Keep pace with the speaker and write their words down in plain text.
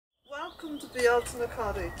Welcome to Bealtaine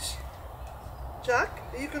Cottage. Jack,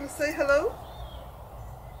 are you going to say hello?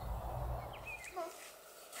 Come on.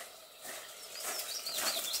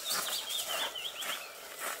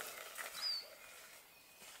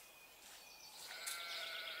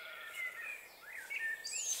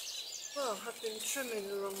 Well, I've been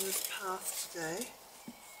trimming along this path today,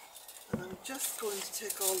 and I'm just going to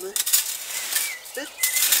take all the bits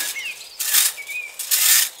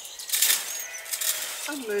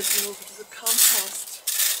and move them over to the compost.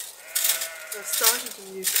 So I've started a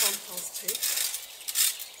new compost heap.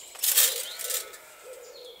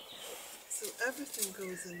 So everything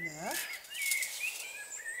goes in there.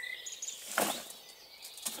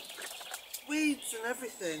 Weeds and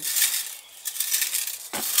everything.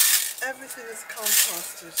 Everything is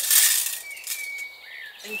composted,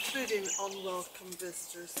 including unwelcome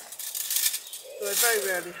visitors. Though I very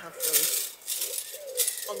rarely have those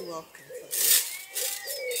unwelcome visitors.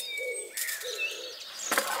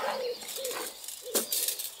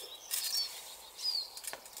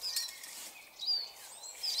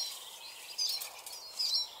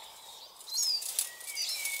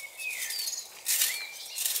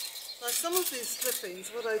 Now some of these clippings,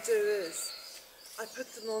 what I do is I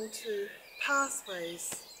put them onto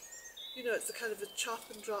pathways. You know, it's a kind of a chop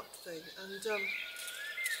and drop thing, and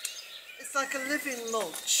it's like a living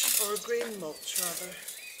mulch, or a green mulch rather.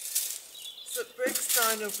 So it breaks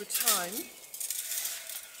down over time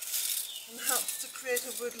and helps to create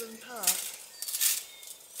a woodland path.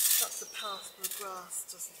 That's a path where grass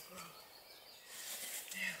doesn't grow.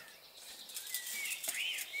 Yeah.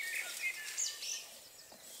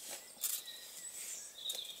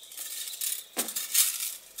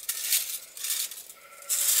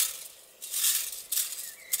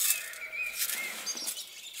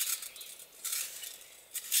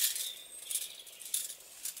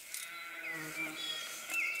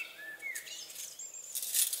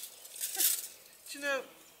 Do you know,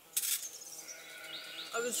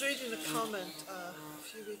 I was reading a comment a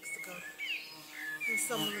few weeks ago from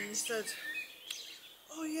someone, and he said,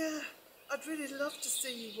 "Oh yeah, I'd really love to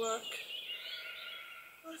see you work."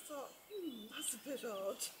 I thought, that's a bit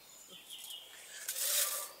odd.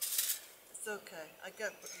 It's okay, I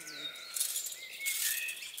get what you mean.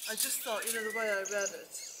 I just thought, you know, the way I read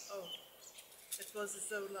it, it was as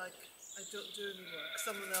though like I don't do any work,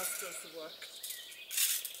 someone else does the work.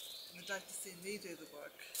 And they'd like to see me do the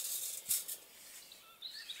work.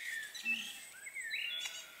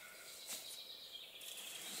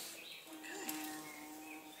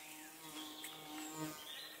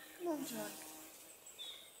 Okay. Come on, Jack.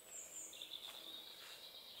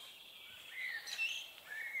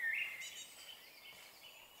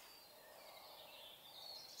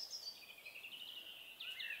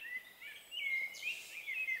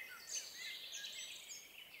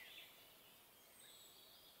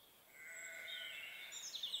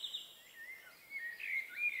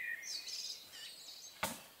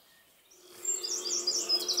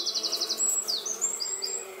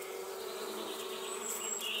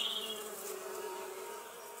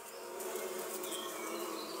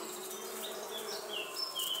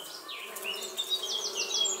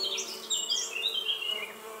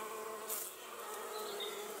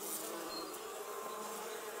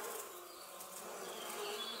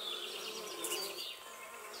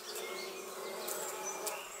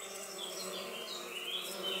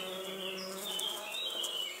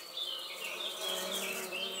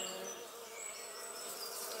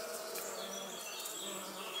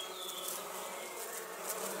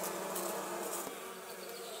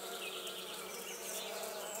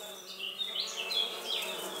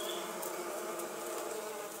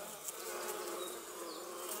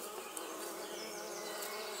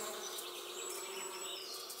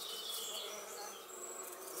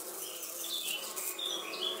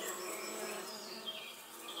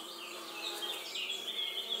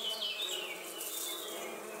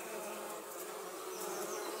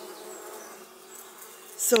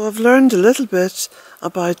 So I've learned a little bit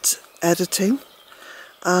about editing,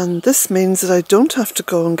 and this means that I don't have to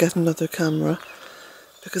go and get another camera,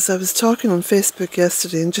 because I was talking on Facebook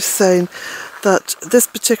yesterday and just saying that this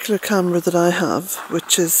particular camera that I have,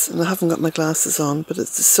 which is, and I haven't got my glasses on, but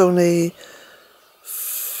it's the Sony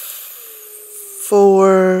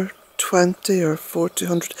 420 or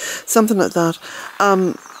 4200, something like that.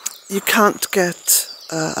 You can't get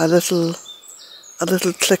a little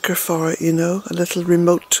clicker for it, you know, a little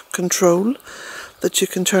remote control that you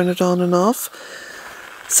can turn it on and off.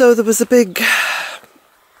 So there was a big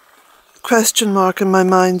question mark in my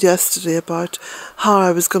mind yesterday about how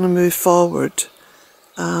I was going to move forward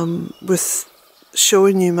with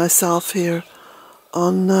showing you myself here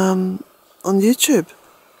on YouTube.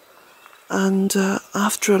 And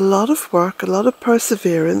after a lot of work, a lot of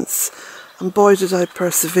perseverance, and boy did I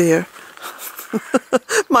persevere.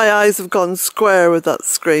 My eyes have gone square with that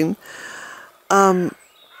screen. I'm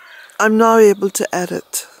now able to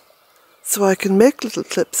edit, so I can make little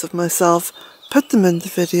clips of myself, put them in the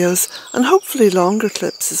videos, and hopefully longer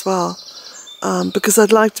clips as well, because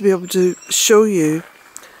I'd like to be able to show you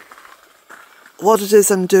what it is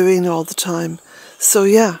I'm doing all the time. So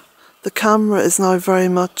yeah, the camera is now very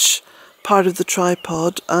much part of the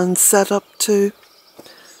tripod and set up to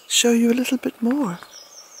show you a little bit more.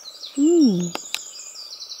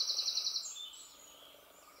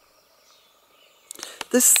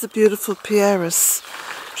 This is the beautiful Pieris.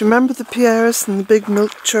 Do you remember the Pieris and the big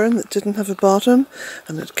milk churn that didn't have a bottom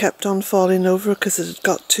and it kept on falling over because it had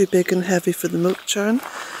got too big and heavy for the milk churn?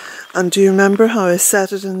 And do you remember how I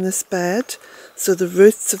set it in this bed so the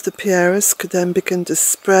roots of the Pieris could then begin to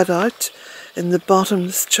spread out in the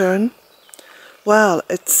bottomless churn? Well,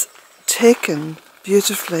 it's taken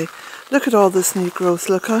beautifully. Look at all this new growth.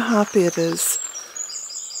 Look how happy it is.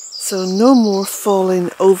 So no more falling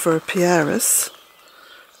over Pieris.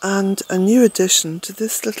 And a new addition to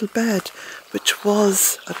this little bed, which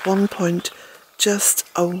was at one point just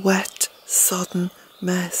a wet, sodden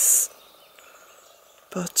mess.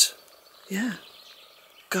 But yeah,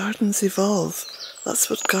 gardens evolve. That's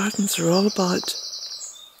what gardens are all about.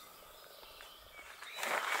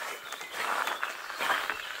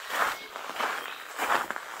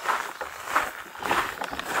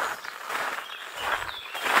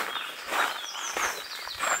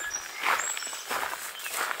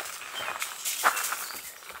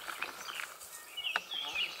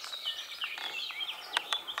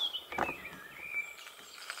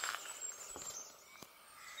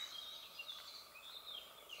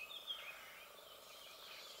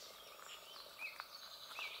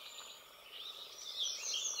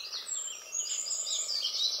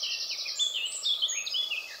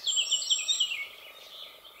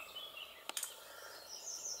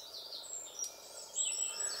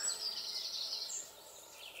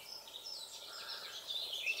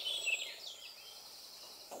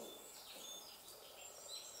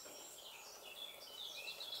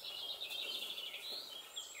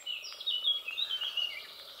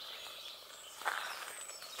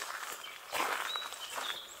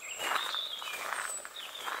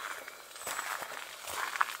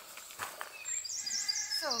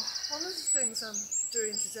 So, one of the things I'm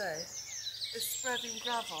doing today is spreading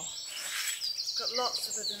gravel. Got lots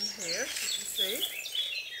of it in here, you can see.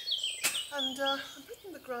 And I'm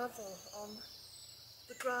putting the gravel on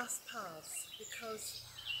the grass paths because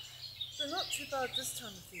they're not too bad this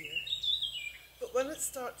time of the year. But when it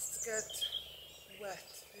starts to get wet,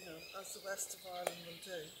 you know, as the west of Ireland will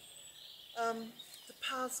do, the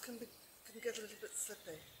paths can get a little bit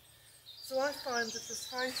slippy. So I find that this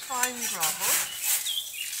very fine gravel,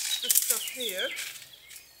 this stuff here,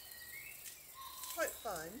 quite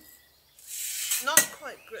fine, not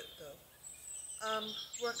quite grit though,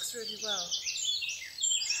 works really well.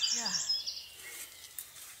 Yeah.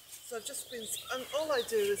 So I've just been, and all I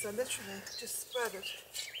do is I literally just spread it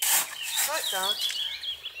like that,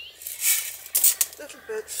 little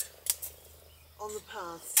bit on the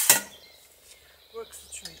paths, works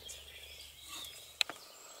a treat.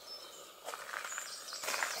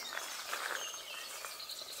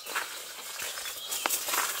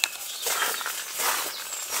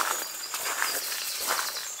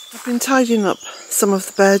 I've been tidying up some of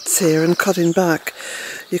the beds here and cutting back.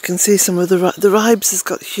 You can see some of the ribes has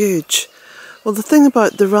got huge. Well, the thing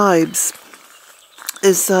about the ribes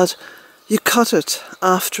is that you cut it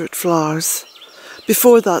after it flowers.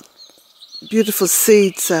 Before that, beautiful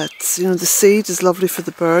seed sets. You know, the seed is lovely for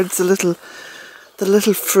the birds. The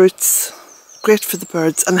little fruits, great for the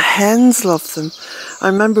birds, and hens love them. I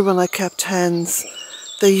remember when I kept hens,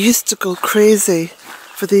 they used to go crazy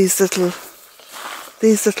for these little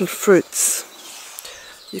fruits.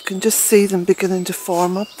 You can just see them beginning to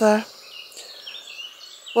form up there.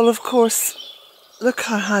 Well, of course, look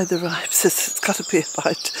how high the ribes is. It's got to be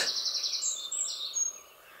about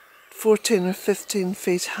 14 or 15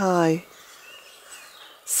 feet high.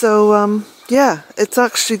 So, yeah, it's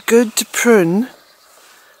actually good to prune,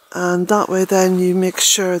 and that way then you make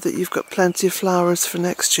sure that you've got plenty of flowers for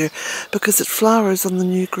next year, because it flowers on the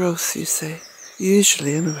new growth, you see,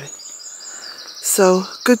 usually anyway. So,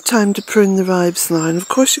 good time to prune the ribes now, and of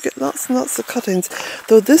course you get lots and lots of cuttings,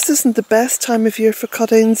 though this isn't the best time of year for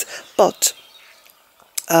cuttings, but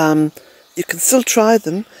you can still try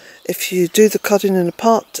them if you do the cutting in a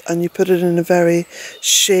pot and you put it in a very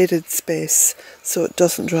shaded space so it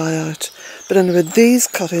doesn't dry out. But anyway, these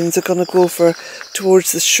cuttings are going to go over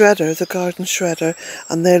towards the shredder, the garden shredder,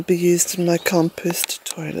 and they'll be used in my compost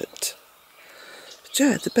toilet. But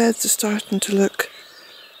yeah, the beds are starting to look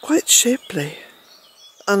quite shapely.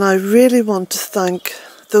 And I really want to thank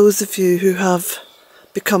those of you who have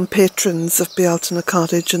become patrons of Bealtaine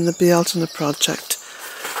Cottage and the Bealtaine Project.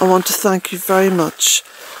 I want to thank you very much,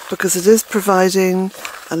 because it is providing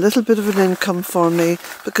a little bit of an income for me,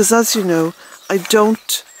 because as you know, I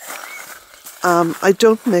don't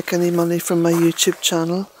make any money from my YouTube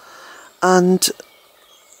channel, and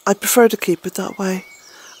I prefer to keep it that way.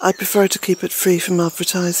 I prefer to keep it free from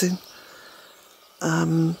advertising.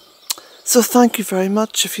 So thank you very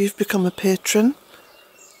much. If you've become a patron,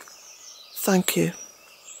 thank you.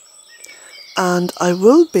 And I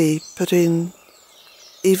will be putting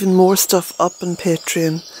even more stuff up on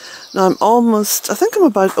Patreon. Now I think I'm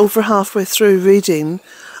about over halfway through reading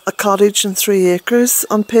A Cottage and 3 Acres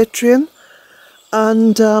on Patreon.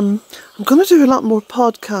 And I'm going to do a lot more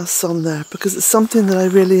podcasts on there because it's something that I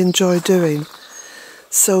really enjoy doing.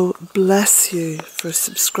 So bless you for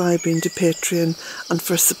subscribing to Patreon and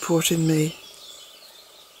for supporting me.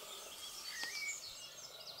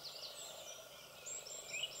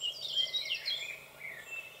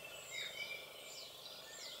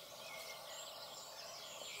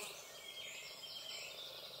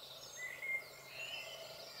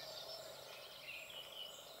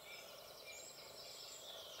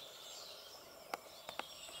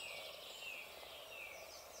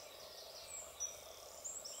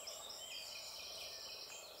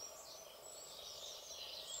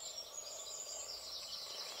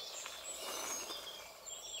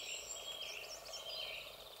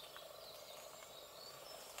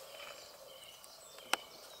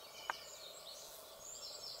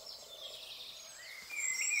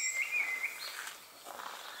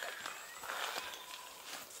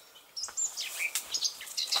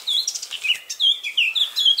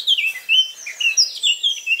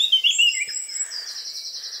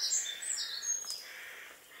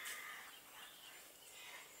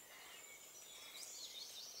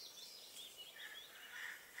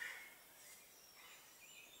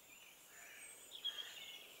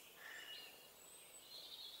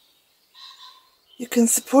 You can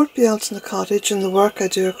support Bealtaine Cottage and the work I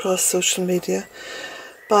do across social media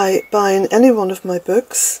by buying any one of my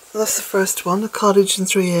books. That's the first one, A Cottage and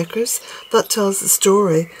 3 Acres. That tells the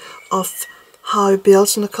story of how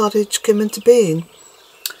Bealtaine Cottage came into being.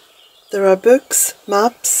 There are books,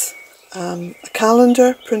 maps, a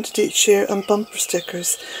calendar printed each year and bumper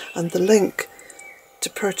stickers, and the link to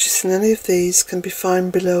purchasing any of these can be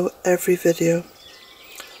found below every video.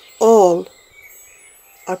 All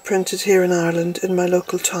are printed here in Ireland in my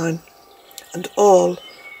local town, and all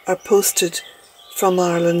are posted from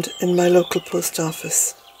Ireland in my local post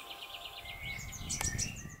office.